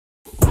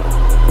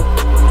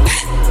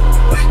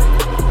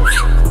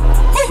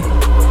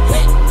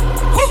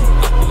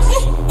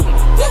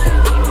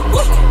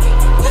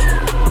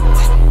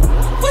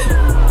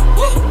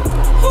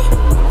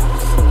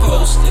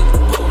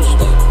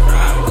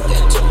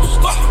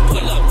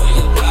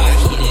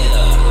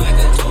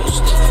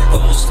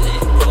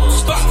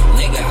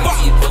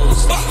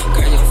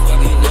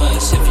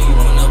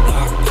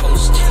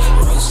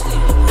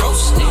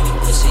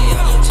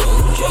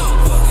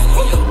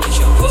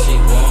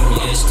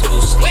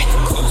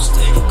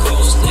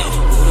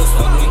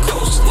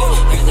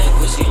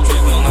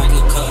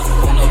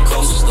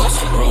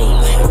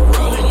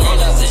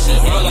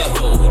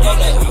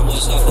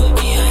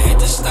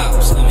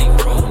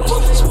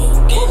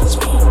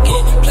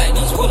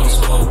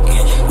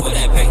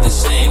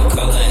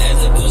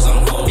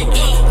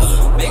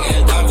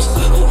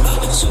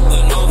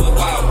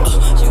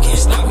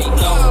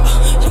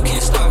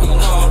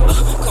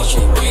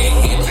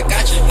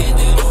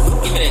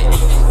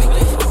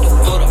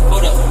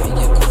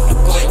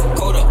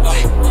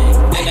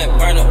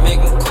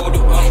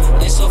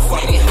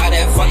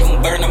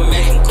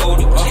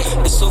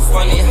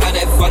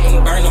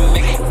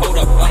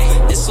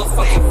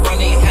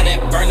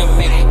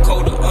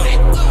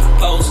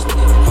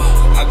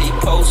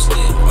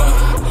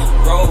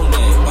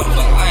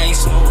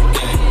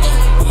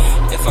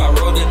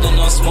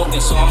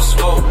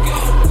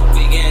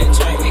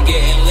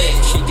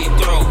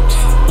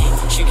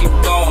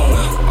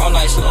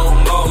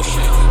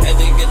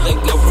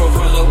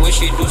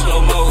she do slow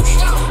motion.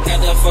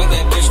 Had to fuck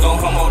that bitch, no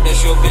homo,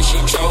 that's your bitch, she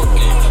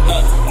choking.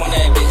 On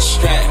that bitch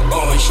strap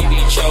on, she be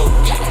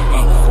choking.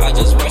 I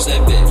just watch that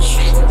bitch.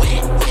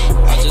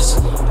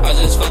 I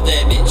just fuck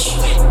that bitch.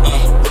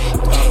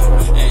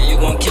 And you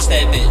gon' kiss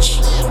that bitch.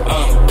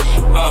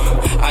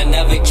 I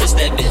never kiss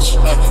that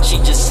bitch. She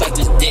just sucked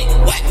his dick.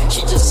 What?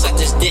 She just sucked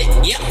his dick.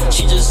 Yeah,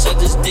 she just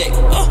sucked his dick.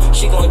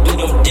 She gon' do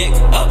them dick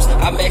ups.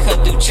 I make her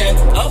do chin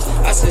ups.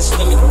 I said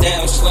slim it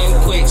down,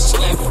 slim quick,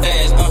 slim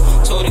fast.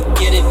 Told her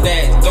get it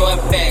back, throw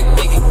it back,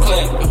 make it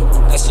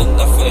clap. That's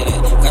enough of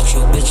that. Got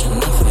your bitch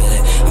enough of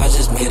that. I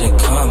just made a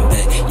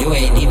comeback. You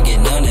ain't even get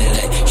none of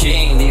that. She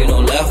ain't even no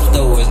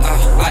leftovers.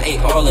 I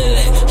ate all of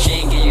that.